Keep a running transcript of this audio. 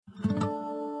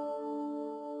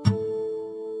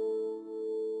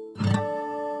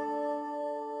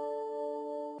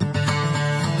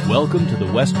Welcome to the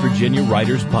West Virginia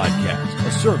Writers Podcast,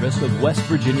 a service of West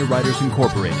Virginia Writers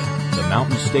Incorporated, the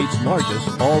Mountain State's largest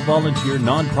all-volunteer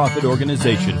nonprofit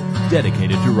organization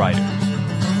dedicated to writers.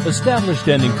 Established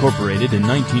and incorporated in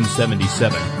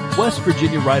 1977, West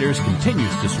Virginia Writers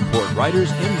continues to support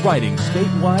writers in writing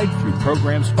statewide through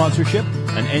program sponsorship,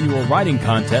 an annual writing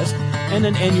contest, and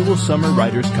an annual Summer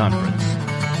Writers Conference.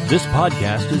 This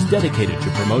podcast is dedicated to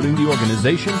promoting the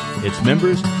organization, its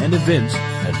members, and events,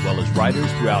 as well as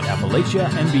writers throughout Appalachia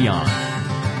and beyond.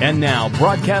 And now,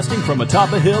 broadcasting from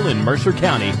atop a hill in Mercer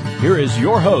County, here is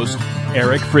your host,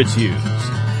 Eric Fritz Hughes.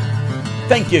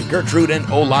 Thank you, Gertrude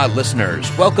and Ola listeners.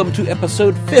 Welcome to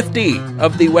episode 50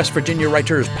 of the West Virginia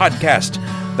Writers Podcast.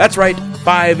 That's right,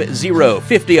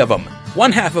 50 of them.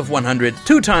 1/2 of 100,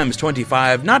 2 times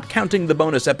 25, not counting the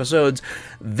bonus episodes.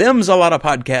 Them's a lot of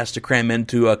podcasts to cram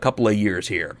into a couple of years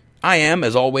here. I am,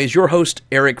 as always, your host,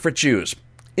 Eric Fritz Hughes.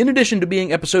 In addition to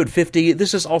being episode 50,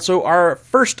 this is also our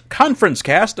first conference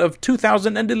cast of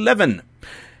 2011.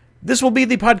 This will be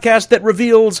the podcast that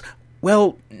reveals,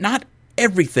 well, not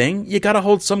everything. You gotta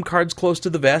hold some cards close to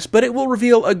the vest, but it will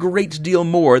reveal a great deal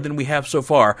more than we have so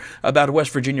far about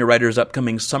West Virginia Writers'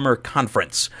 upcoming summer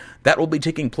conference. That will be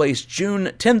taking place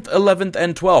June 10th, 11th,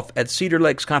 and 12th at Cedar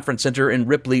Lakes Conference Center in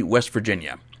Ripley, West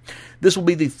Virginia. This will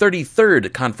be the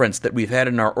 33rd conference that we've had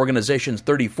in our organization's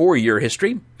 34-year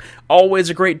history. Always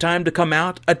a great time to come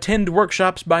out, attend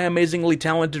workshops by amazingly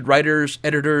talented writers,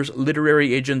 editors,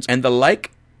 literary agents, and the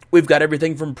like. We've got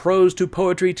everything from prose to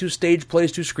poetry to stage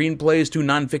plays to screenplays to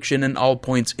nonfiction and all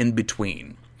points in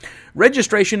between.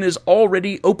 Registration is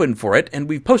already open for it, and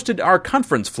we've posted our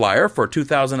conference flyer for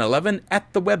 2011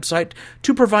 at the website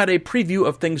to provide a preview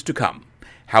of things to come.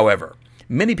 However,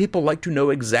 many people like to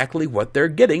know exactly what they're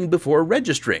getting before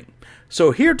registering.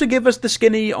 So here to give us the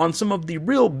skinny on some of the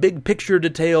real big picture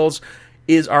details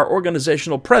is our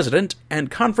organizational president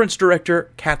and conference director,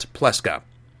 Kat Pleska.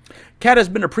 Kat has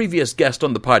been a previous guest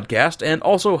on the podcast and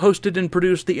also hosted and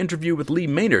produced the interview with Lee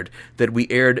Maynard that we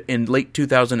aired in late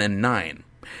 2009.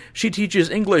 She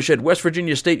teaches English at West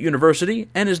Virginia State University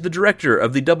and is the director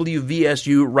of the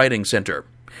WVSU Writing Center.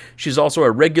 She's also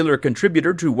a regular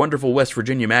contributor to Wonderful West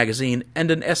Virginia magazine and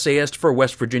an essayist for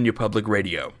West Virginia Public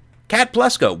Radio. Kat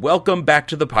Pleska, welcome back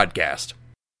to the podcast.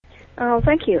 Oh,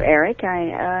 thank you, Eric.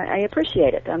 I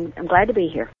appreciate it. I'm glad to be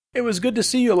here. It was good to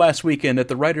see you last weekend at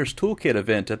the Writers Toolkit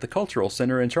event at the Cultural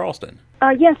Center in Charleston.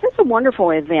 Yes, it's a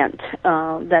wonderful event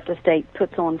that the state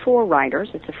puts on for writers.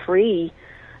 It's a free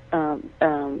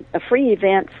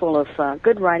event full of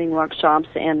good writing workshops,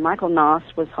 and Michael Noss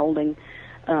was holding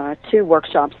 2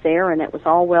 workshops there, and it was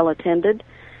all well attended.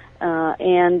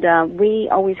 We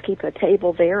always keep a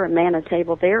table there, a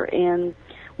table there, and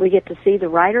we get to see the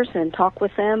writers and talk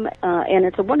with them, and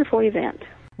it's a wonderful event.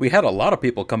 We had a lot of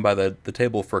people come by the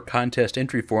table for contest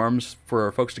entry forms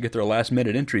for folks to get their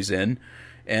last-minute entries in.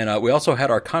 And we also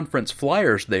had our conference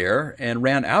flyers there and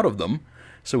ran out of them.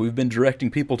 So we've been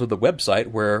directing people to the website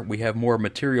where we have more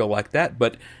material like that.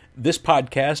 But this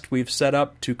podcast we've set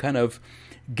up to kind of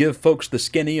give folks the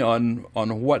skinny on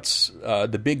what's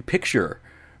the big picture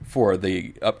for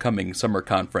the upcoming summer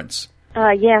conference.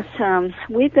 Yes,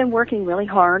 we've been working really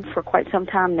hard for quite some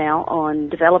time now on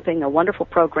developing a wonderful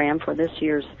program for this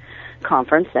year's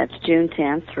conference. That's June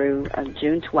 10th through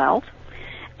June 12th.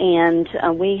 And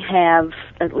we have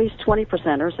at least 20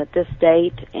 presenters at this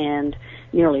date and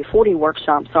nearly 40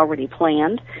 workshops already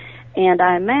planned. And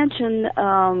I imagine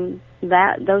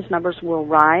that those numbers will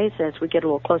rise as we get a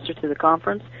little closer to the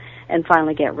conference and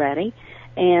finally get ready.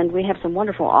 And we have some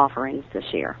wonderful offerings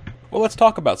this year. Well, let's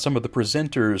talk about some of the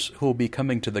presenters who will be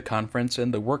coming to the conference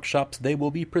and the workshops they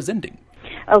will be presenting.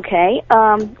 Okay.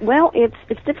 Well,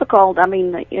 it's difficult. I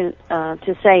mean,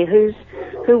 to say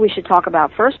who we should talk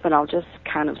about first, but I'll just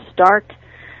kind of start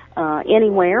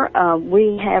anywhere.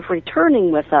 We have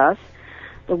returning with us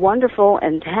the wonderful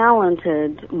and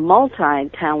talented,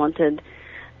 multi-talented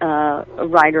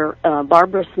writer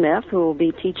Barbara Smith, who will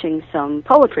be teaching some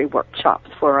poetry workshops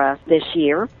for us this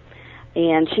year.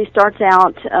 And she starts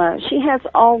out, she has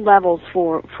all levels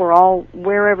for all,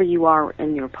 wherever you are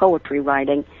in your poetry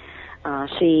writing.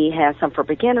 She has some for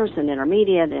beginners and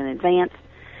intermediate and advanced.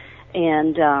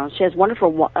 And she has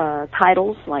wonderful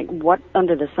titles like What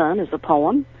Under the Sun is a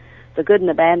Poem, The Good,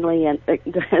 the Bad,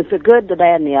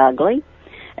 and the Ugly,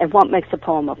 and What Makes a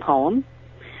Poem a Poem,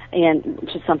 and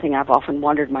which is something I've often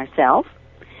wondered myself.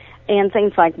 And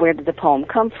things like Where Did the Poem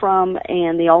Come From,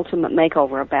 and The Ultimate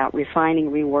Makeover, about refining,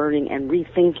 rewording, and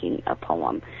rethinking a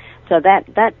poem. So that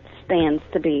stands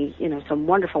to be, some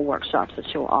wonderful workshops that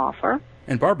she'll offer.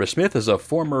 And Barbara Smith is a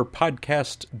former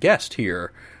podcast guest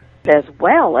here. as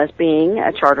well as being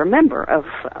a charter member of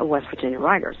West Virginia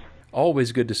Writers.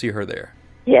 Always good to see her there.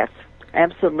 Yes,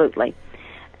 absolutely.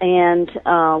 And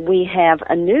we have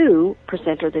a new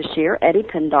presenter this year, Eddie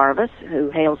Pendarvis,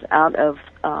 who hails out of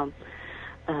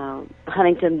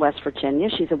Huntington, West Virginia.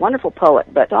 She's a wonderful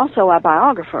poet, but also a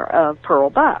biographer of Pearl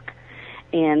Buck.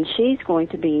 And she's going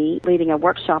to be leading a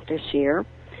workshop this year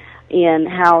in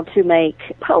how to make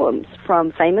poems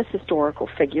from famous historical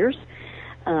figures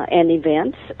and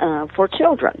events for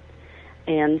children.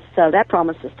 And so that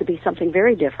promises to be something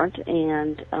very different,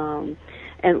 and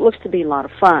it looks to be a lot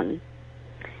of fun.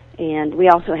 And we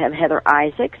also have Heather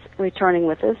Isaacs returning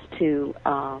with us to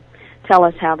tell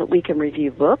us how that we can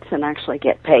review books and actually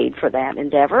get paid for that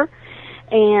endeavor,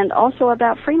 and also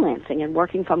about freelancing and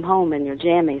working from home in your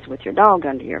jammies with your dog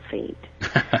under your feet.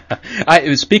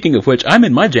 Speaking of which, I'm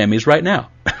in my jammies right now.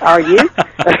 Are you?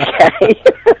 Okay.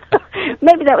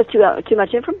 Maybe that was too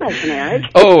much information, Eric.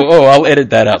 Oh, I'll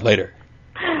edit that out later.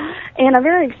 And I'm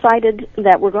very excited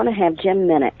that we're going to have Jim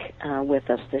Minnick with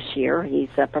us this year. He's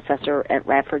a professor at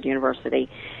Radford University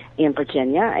in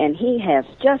Virginia, and he has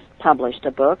just published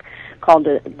a book called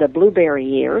The Blueberry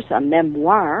Years, a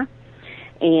memoir,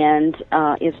 and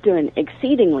it's doing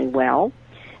exceedingly well.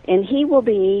 And he will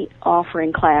be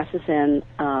offering classes in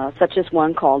such as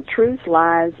one called Truth,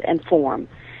 Lies, and Form,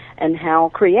 and how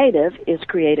creative is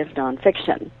creative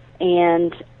nonfiction.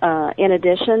 And in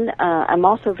addition, I'm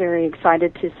also very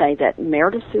excited to say that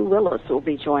Meredith Sue Willis will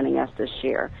be joining us this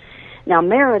year. Now,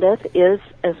 Meredith is,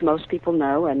 as most people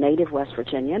know, a native West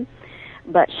Virginian,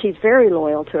 but she's very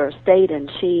loyal to her state,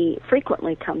 and she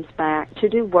frequently comes back to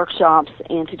do workshops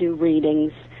and to do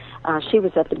readings. She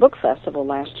was at the book festival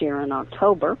last year in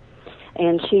October,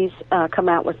 and she's come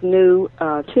out with two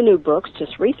new books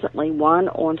just recently, one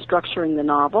on structuring the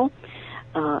novel,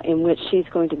 in which she's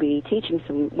going to be teaching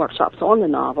some workshops on the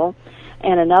novel,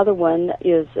 and another one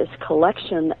is this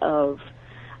collection of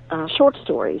short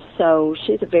stories. So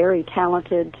she's a very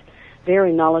talented,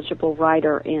 very knowledgeable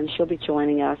writer, and she'll be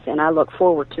joining us, and I look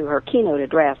forward to her keynote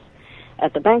address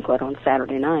at the banquet on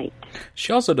Saturday night.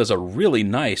 She also does a really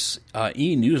nice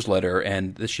e-newsletter,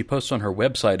 and that she posts on her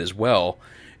website as well,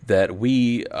 that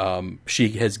she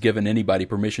has given anybody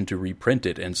permission to reprint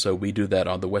it, and so we do that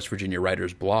on the West Virginia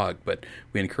Writers blog, but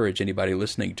we encourage anybody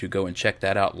listening to go and check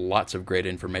that out. Lots of great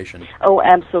information. Oh,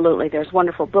 absolutely. There's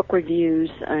wonderful book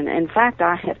reviews, and in fact,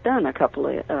 I have done a couple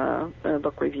of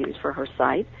book reviews for her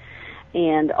site,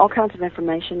 and all kinds of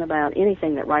information about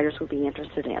anything that writers would be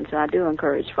interested in. So I do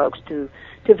encourage folks to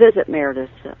visit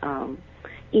Meredith's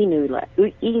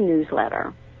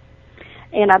e-newsletter.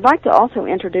 And I'd like to also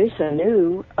introduce a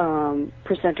new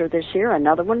presenter this year,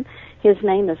 another one. His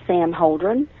name is Sam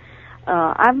Holdren.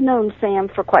 I've known Sam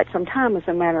for quite some time. As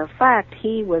a matter of fact,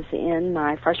 he was in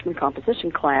my freshman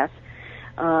composition class.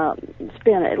 It's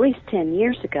been at least 10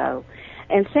 years ago.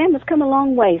 And Sam has come a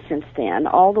long way since then,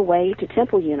 all the way to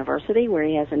Temple University, where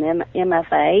he has an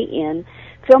MFA in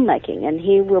filmmaking. And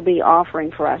he will be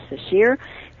offering for us this year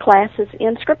classes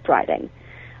in script writing.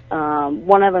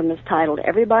 One of them is titled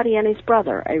Everybody and His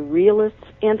Brother, A Realist's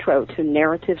Intro to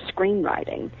Narrative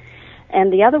Screenwriting.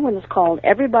 And the other one is called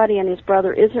Everybody and His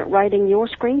Brother Isn't Writing Your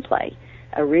Screenplay,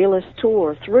 A Realist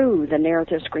Tour Through the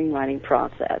Narrative Screenwriting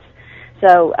Process.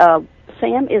 So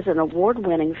Sam is an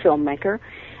award-winning filmmaker,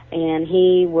 and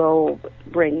he will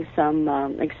bring some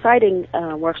exciting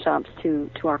workshops to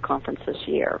our conference this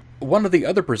year. One of the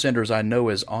other presenters I know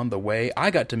is on the way.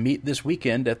 I got to meet this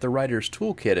weekend at the Writers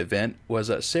Toolkit event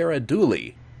was Sarah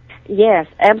Dooley. Yes,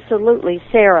 absolutely,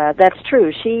 Sarah. That's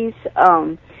true. She's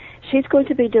going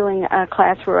to be doing a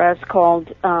class for us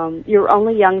called You're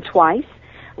Only Young Twice,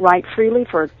 Write Freely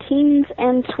for Teens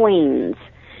and Tweens.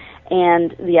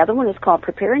 And the other one is called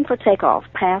Preparing for Takeoff,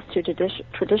 Path to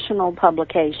Traditional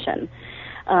Publication.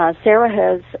 Sarah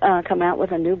has come out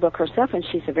with a new book herself, and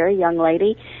she's a very young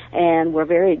lady, and we're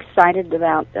very excited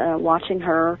about watching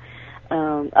her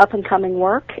up-and-coming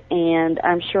work, and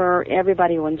I'm sure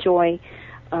everybody will enjoy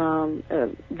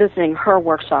visiting her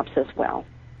workshops as well.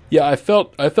 Yeah, I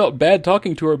felt bad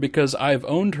talking to her because I've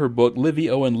owned her book, Livy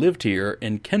Owen Lived Here,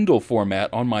 in Kindle format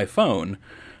on my phone,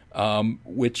 and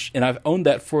I've owned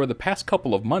that for the past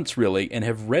couple of months, really, and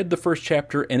have read the first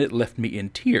chapter, and it left me in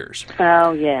tears.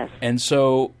 Oh, yes. And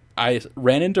so I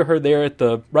ran into her there at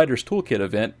the Writers Toolkit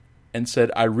event and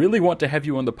said, I really want to have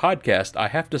you on the podcast. I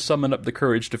have to summon up the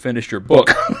courage to finish your book.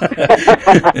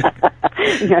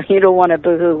 No, you don't want to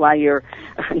boo-hoo while you're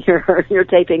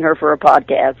taping her for a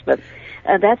podcast, but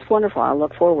that's wonderful. I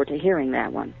look forward to hearing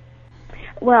that one.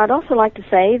 Well, I'd also like to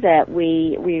say that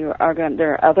we are going.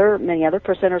 There are many other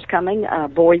presenters coming.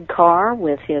 Boyd Carr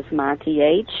with his My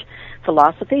TH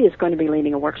Philosophy is going to be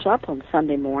leading a workshop on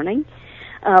Sunday morning.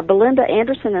 Belinda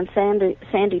Anderson and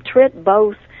Sandy Tritt,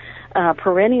 both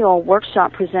perennial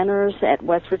workshop presenters at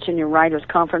West Virginia Writers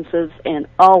Conferences, and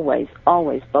always,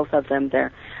 both of them,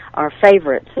 they're our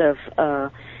favorites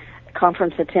of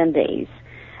conference attendees.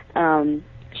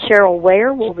 Cheryl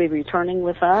Ware will be returning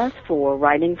with us for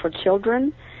Writing for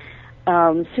Children.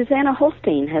 Susanna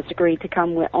Holstein has agreed to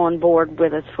come on board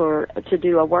with us to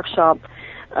do a workshop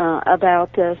about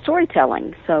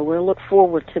storytelling, so we'll look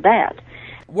forward to that.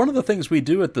 One of the things we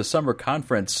do at the summer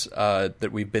conference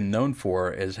that we've been known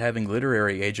for is having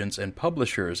literary agents and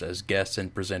publishers as guests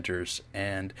and presenters,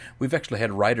 and we've actually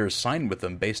had writers sign with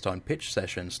them based on pitch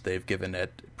sessions they've given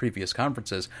at previous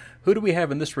conferences. Who do we have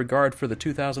in this regard for the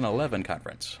 2011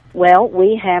 conference? Well,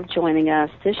 we have joining us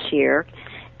this year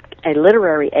a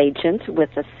literary agent with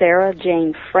the Sarah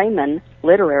Jane Freeman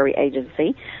Literary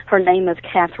Agency. Her name is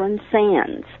Catherine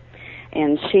Sands,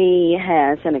 and she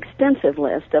has an extensive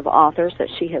list of authors that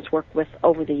she has worked with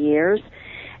over the years,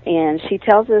 and she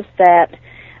tells us that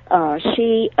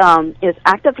she is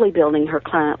actively building her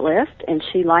client list, and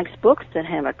she likes books that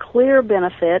have a clear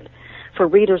benefit for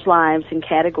readers' lives in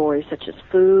categories such as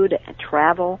food,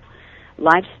 travel,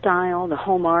 lifestyle, the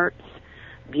home arts,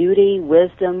 beauty,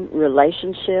 wisdom,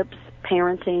 relationships,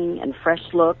 parenting, and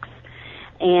fresh looks,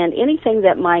 and anything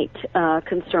that might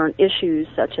concern issues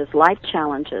such as life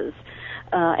challenges,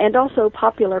 and also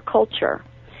popular culture.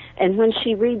 And when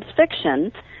she reads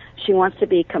fiction, she wants to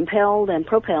be compelled and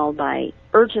propelled by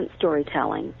urgent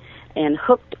storytelling and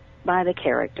hooked by the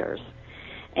characters.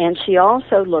 And she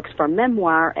also looks for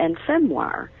memoir and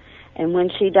femoir. And when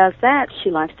she does that,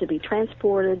 she likes to be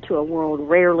transported to a world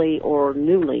rarely or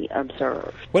newly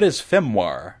observed. What is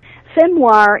femoir?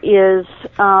 Femoir is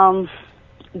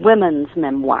women's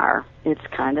memoir. It's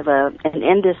kind of an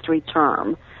industry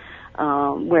term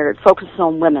where it focuses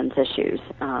on women's issues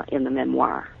in the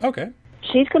memoir. Okay.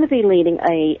 She's going to be leading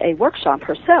a workshop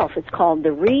herself. It's called The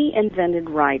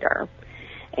Reinvented Writer.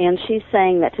 And she's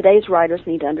saying that today's writers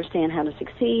need to understand how to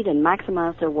succeed and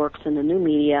maximize their works in the new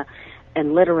media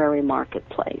and literary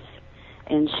marketplace.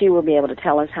 And she will be able to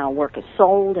tell us how work is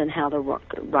sold and how the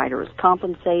writer is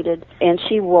compensated. And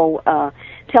she will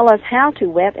tell us how to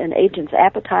whet an agent's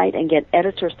appetite and get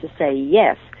editors to say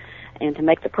yes and to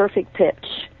make the perfect pitch,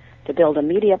 to build a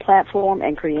media platform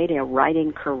and create a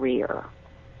writing career.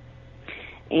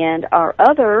 And our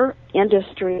other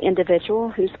industry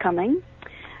individual who's coming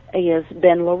is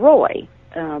Ben Leroy.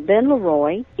 Ben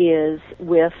Leroy is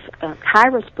with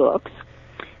Tyrus Books.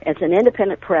 It's an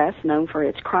independent press known for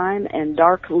its crime and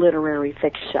dark literary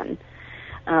fiction.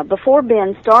 Before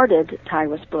Ben started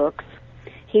Tyrus Books,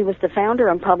 he was the founder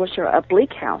and publisher of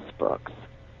Bleak House Books.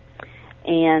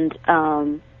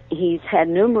 And he's had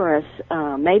numerous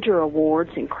major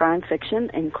awards in crime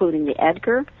fiction, including the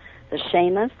Edgar, the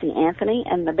Seamus, the Anthony,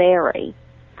 and the Barry.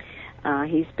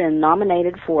 He's been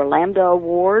nominated for Lambda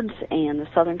Awards and the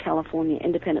Southern California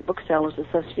Independent Booksellers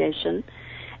Association,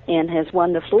 and has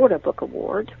won the Florida Book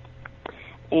Award.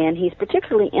 And he's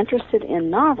particularly interested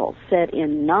in novels set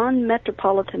in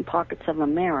non-metropolitan pockets of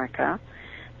America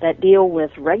that deal with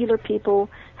regular people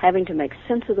having to make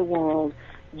sense of the world,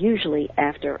 usually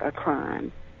after a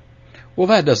crime. Well,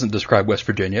 that doesn't describe West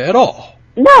Virginia at all.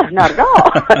 No, not at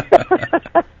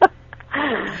all.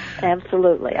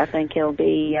 Absolutely. I think he'll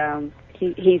be,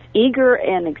 he's eager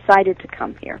and excited to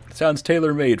come here. Sounds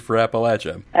tailor-made for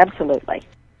Appalachia. Absolutely.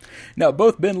 Now,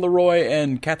 both Ben Leroy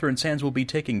and Catherine Sands will be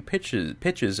taking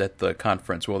pitches at the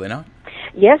conference, will they not?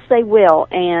 Yes, they will,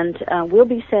 and we'll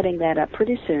be setting that up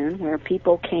pretty soon where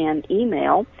people can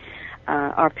email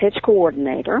our pitch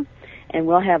coordinator, and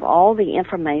we'll have all the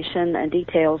information and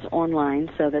details online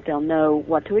so that they'll know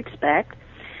what to expect.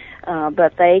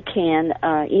 But they can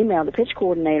email the pitch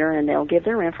coordinator, and they'll give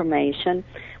their information.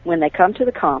 When they come to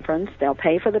the conference, they'll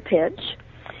pay for the pitch,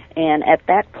 and at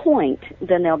that point,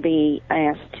 then they'll be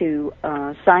asked to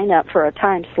sign up for a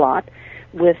time slot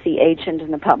with the agent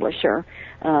and the publisher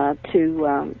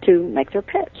to make their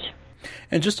pitch.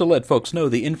 And just to let folks know,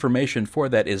 the information for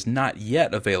that is not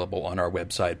yet available on our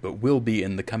website, but will be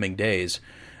in the coming days.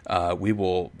 We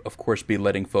will, of course, be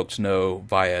letting folks know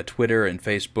via Twitter and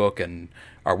Facebook and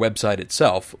our website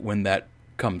itself when that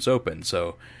comes open.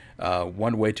 So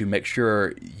one way to make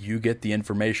sure you get the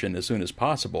information as soon as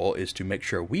possible is to make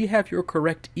sure we have your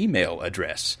correct email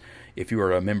address. If you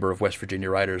are a member of West Virginia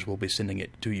Writers, we'll be sending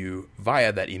it to you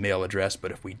via that email address.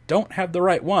 But if we don't have the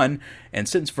right one, and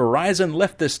since Verizon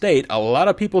left the state, a lot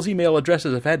of people's email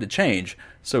addresses have had to change.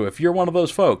 So if you're one of those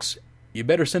folks, you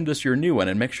better send us your new one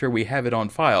and make sure we have it on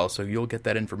file so you'll get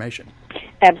that information.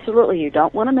 Absolutely. You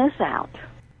don't want to miss out.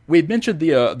 We had mentioned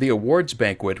the awards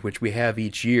banquet, which we have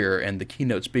each year, and the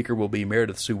keynote speaker will be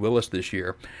Meredith Sue Willis this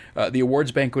year. The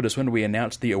awards banquet is when we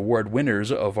announce the award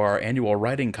winners of our annual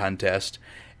writing contest,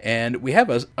 and we have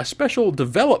a special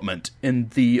development in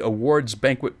the awards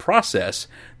banquet process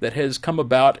that has come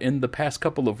about in the past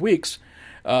couple of weeks.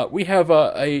 We have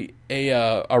a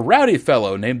rowdy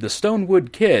fellow named the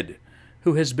Stonewood Kid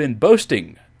who has been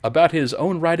boasting about his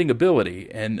own writing ability,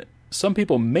 and some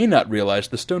people may not realize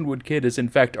the Stonewood Kid is in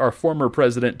fact our former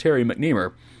president, Terry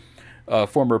McNeamer,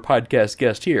 former podcast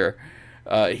guest here.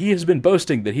 He has been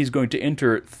boasting that he's going to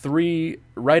enter 3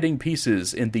 writing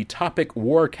pieces in the topic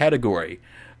war category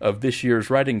of this year's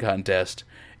writing contest,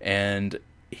 and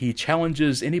he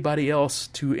challenges anybody else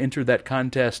to enter that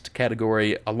contest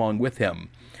category along with him.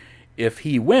 If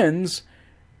he wins,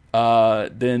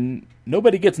 then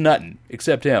nobody gets nothing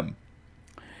except him.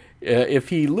 If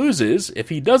he loses, if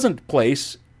he doesn't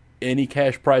place any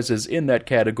cash prizes in that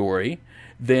category,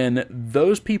 then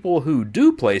those people who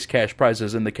do place cash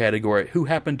prizes in the category, who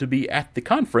happen to be at the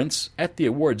conference, at the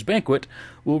awards banquet,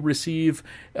 will receive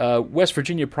West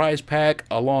Virginia prize pack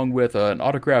along with an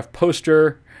autographed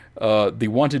poster, the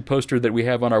wanted poster that we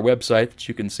have on our website that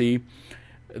you can see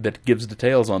that gives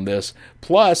details on this,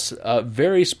 plus a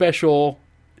very special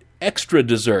extra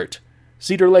dessert.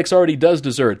 Cedar Lakes already does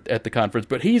dessert at the conference,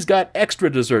 but he's got extra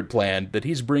dessert planned that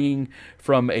he's bringing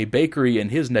from a bakery in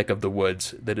his neck of the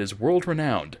woods that is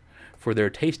world-renowned for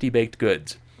their tasty baked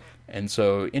goods. And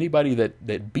so anybody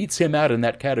that beats him out in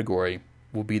that category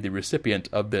will be the recipient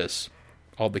of this,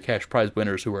 all the cash prize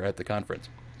winners who are at the conference.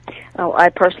 Oh, I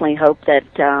personally hope that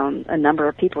a number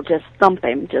of people just thump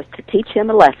him just to teach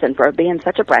him a lesson for being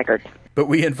such a braggart. But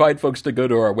we invite folks to go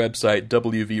to our website,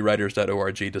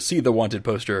 wvwriters.org, to see the wanted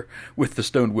poster with the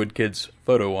Stonewood Kid's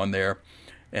photo on there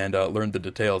and learn the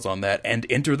details on that and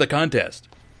enter the contest.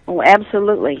 Oh,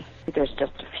 absolutely. There's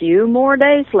just a few more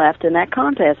days left in that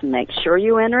contest, and make sure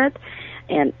you enter it.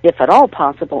 And if at all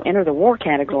possible, enter the war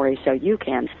category so you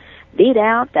can beat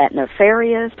out that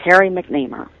nefarious Terry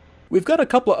McNeamer. We've got a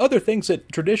couple of other things that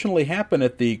traditionally happen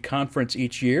at the conference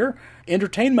each year.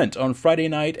 Entertainment on Friday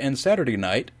night and Saturday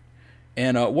night.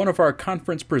 And one of our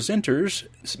conference presenters,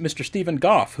 Mr. Stephen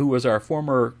Goff, who was our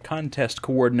former contest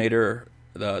coordinator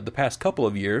the past couple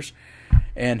of years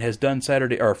and has done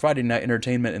Friday night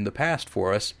entertainment in the past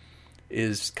for us,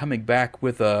 is coming back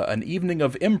with an evening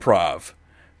of improv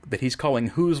that he's calling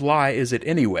Whose Lie Is It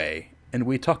Anyway? And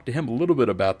we talked to him a little bit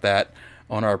about that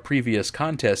on our previous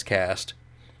contest cast.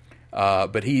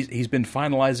 But he's been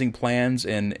finalizing plans,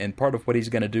 and part of what he's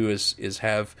going to do is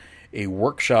have a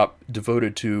workshop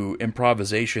devoted to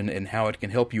improvisation and how it can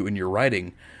help you in your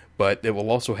writing, but it will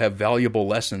also have valuable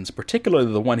lessons, particularly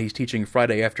the one he's teaching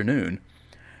Friday afternoon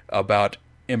about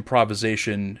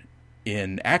improvisation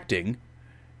in acting,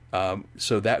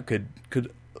 so that could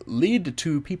lead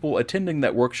to people attending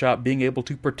that workshop being able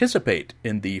to participate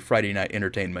in the Friday night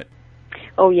entertainment.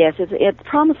 Oh, yes, it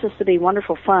promises to be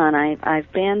wonderful fun.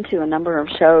 I've been to a number of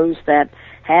shows that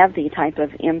have the type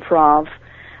of improv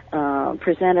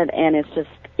presented, and it's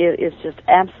just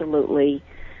absolutely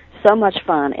so much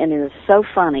fun, and it is so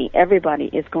funny. Everybody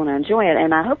is going to enjoy it,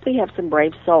 and I hope we have some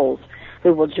brave souls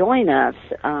who will join us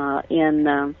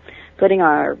in leading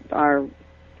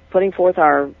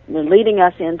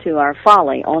us into our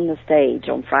folly on the stage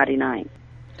on Friday night.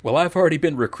 Well, I've already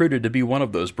been recruited to be one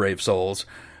of those brave souls.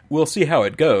 We'll see how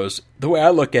it goes. The way I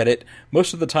look at it,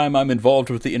 most of the time I'm involved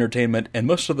with the entertainment, and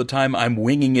most of the time I'm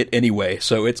winging it anyway,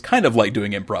 so it's kind of like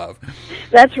doing improv.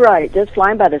 That's right, just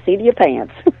flying by the seat of your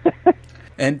pants.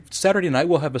 And Saturday night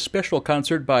we'll have a special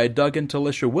concert by Doug and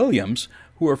Talisha Williams,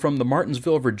 who are from the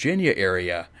Martinsville, Virginia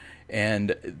area,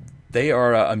 and they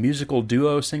are a musical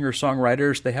duo,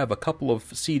 singer-songwriters. They have a couple of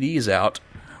CDs out,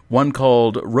 one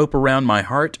called Rope Around My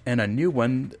Heart, and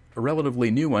a relatively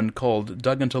new one called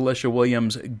Doug and Talisha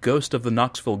Williams' Ghost of the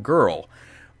Knoxville Girl,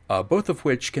 both of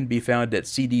which can be found at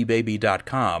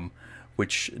cdbaby.com,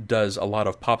 which does a lot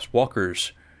of Pops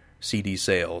Walker's CD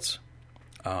sales.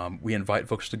 We invite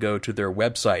folks to go to their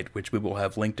website, which we will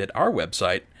have linked at our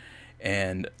website,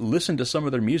 and listen to some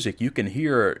of their music. You can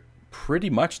hear pretty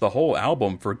much the whole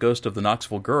album for Ghost of the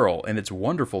Knoxville Girl, and it's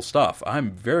wonderful stuff.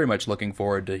 I'm very much looking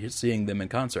forward to seeing them in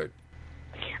concert.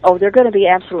 Oh, they're going to be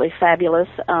absolutely fabulous.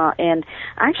 And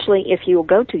actually, if you will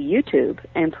go to YouTube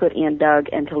and put in Doug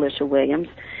and Talisha Williams,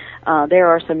 there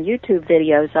are some YouTube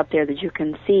videos up there that you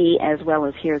can see as well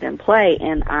as hear them play,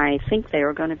 and I think they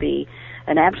are going to be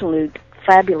an absolute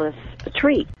fabulous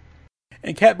treat.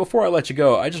 And Kat, before I let you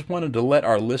go, I just wanted to let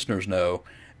our listeners know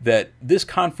that this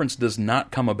conference does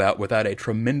not come about without a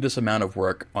tremendous amount of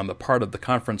work on the part of the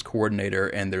conference coordinator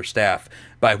and their staff,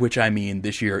 by which I mean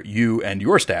this year you and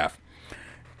your staff.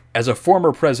 As a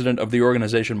former president of the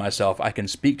organization myself, I can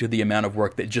speak to the amount of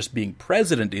work that just being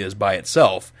president is by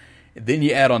itself. Then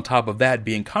you add on top of that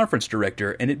being conference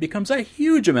director, and it becomes a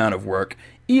huge amount of work,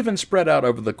 even spread out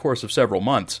over the course of several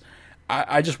months.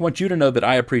 I just want you to know that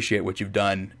I appreciate what you've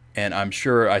done, and I'm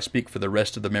sure I speak for the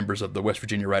rest of the members of the West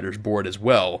Virginia Writers Board as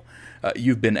well.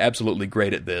 You've been absolutely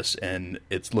great at this, and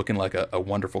it's looking like a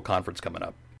wonderful conference coming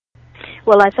up.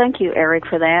 Well, I thank you, Eric,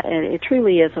 for that. And it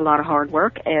truly is a lot of hard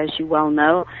work, as you well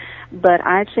know. But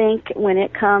I think when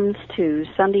it comes to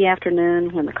Sunday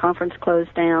afternoon, when the conference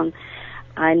closed down,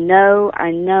 I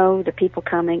know the people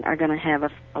coming are going to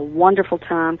have a wonderful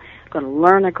time, going to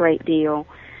learn a great deal,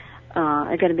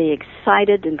 are going to be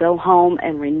excited and go home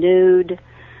and renewed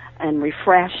and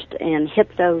refreshed and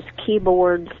hit those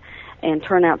keyboards and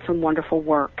turn out some wonderful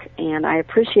work. And I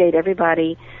appreciate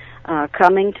everybody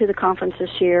coming to the conference this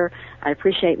year. I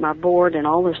appreciate my board and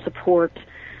all their support.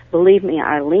 Believe me,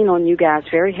 I lean on you guys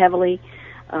very heavily.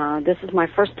 This is my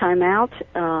first time out,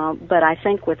 but I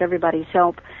think with everybody's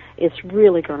help, it's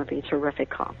really going to be a terrific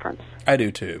conference. I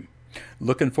do too.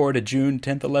 Looking forward to June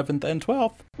 10th, 11th, and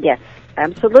 12th. Yes,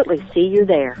 absolutely. See you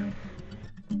there.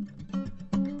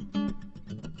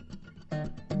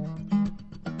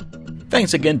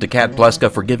 Thanks again to Kat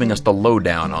Pleska for giving us the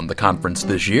lowdown on the conference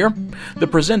this year. The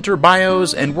presenter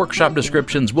bios and workshop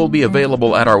descriptions will be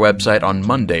available at our website on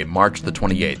Monday, March the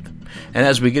 28th. And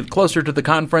as we get closer to the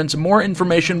conference, more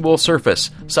information will surface,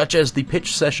 such as the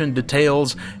pitch session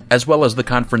details, as well as the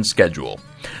conference schedule.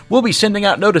 We'll be sending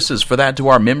out notices for that to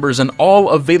our members in all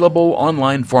available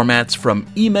online formats, from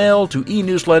email to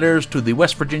e-newsletters to the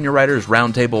West Virginia Writers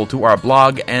Roundtable to our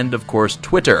blog and, of course,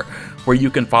 Twitter, where you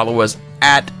can follow us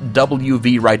at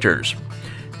WV Writers.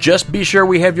 Just be sure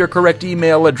we have your correct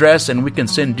email address and we can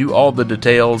send you all the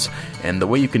details. And the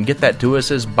way you can get that to us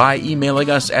is by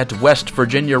emailing us at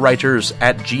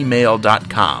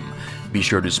westvirginiawriters@gmail.com. Be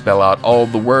sure to spell out all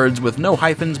the words with no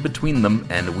hyphens between them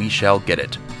and we shall get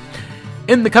it.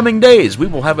 In the coming days, we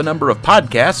will have a number of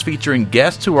podcasts featuring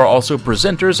guests who are also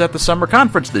presenters at the summer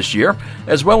conference this year,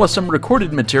 as well as some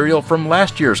recorded material from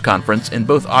last year's conference in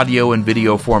both audio and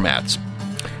video formats.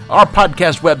 Our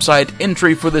podcast website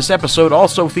entry for this episode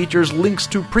also features links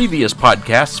to previous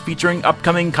podcasts featuring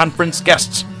upcoming conference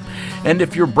guests. And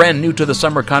if you're brand new to the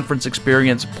summer conference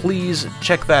experience, please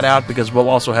check that out, because we'll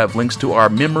also have links to our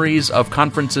Memories of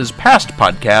Conferences past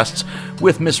podcasts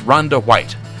with Miss Rhonda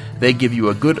White. They give you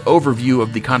a good overview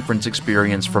of the conference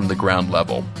experience from the ground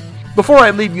level. Before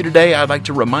I leave you today, I'd like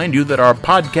to remind you that our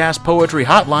podcast poetry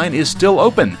hotline is still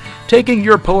open, taking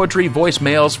your poetry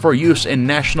voicemails for use in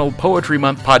National Poetry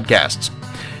Month podcasts.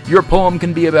 Your poem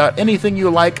can be about anything you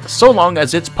like, so long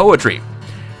as it's poetry.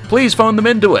 Please phone them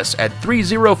in to us at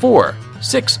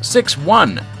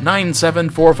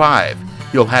 304-661-9745.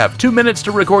 You'll have 2 minutes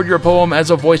to record your poem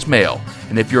as a voicemail,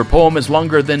 and if your poem is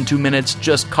longer than 2 minutes,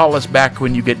 just call us back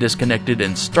when you get disconnected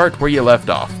and start where you left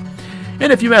off.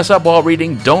 And if you mess up while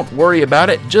reading, don't worry about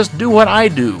it. Just do what I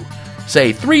do.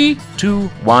 Say 3, 2,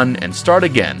 1, and start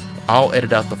again. I'll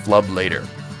edit out the flub later.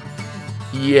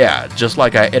 Yeah, just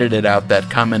like I edited out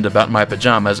that comment about my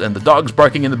pajamas and the dogs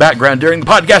barking in the background during the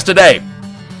podcast today.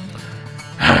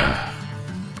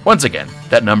 Once again,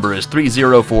 that number is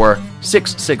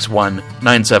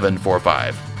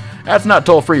 304-661-9745. That's not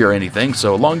toll-free or anything,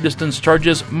 so long-distance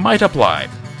charges might apply.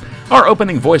 Our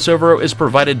opening voiceover is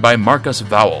provided by Marcus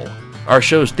Vowell. Our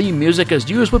show's theme music is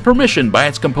used with permission by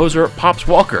its composer, Pops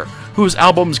Walker, whose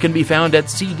albums can be found at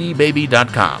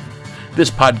cdbaby.com. This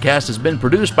podcast has been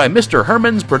produced by Mr.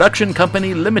 Herman's Production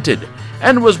Company Limited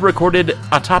and was recorded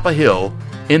atop a hill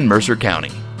in Mercer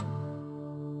County.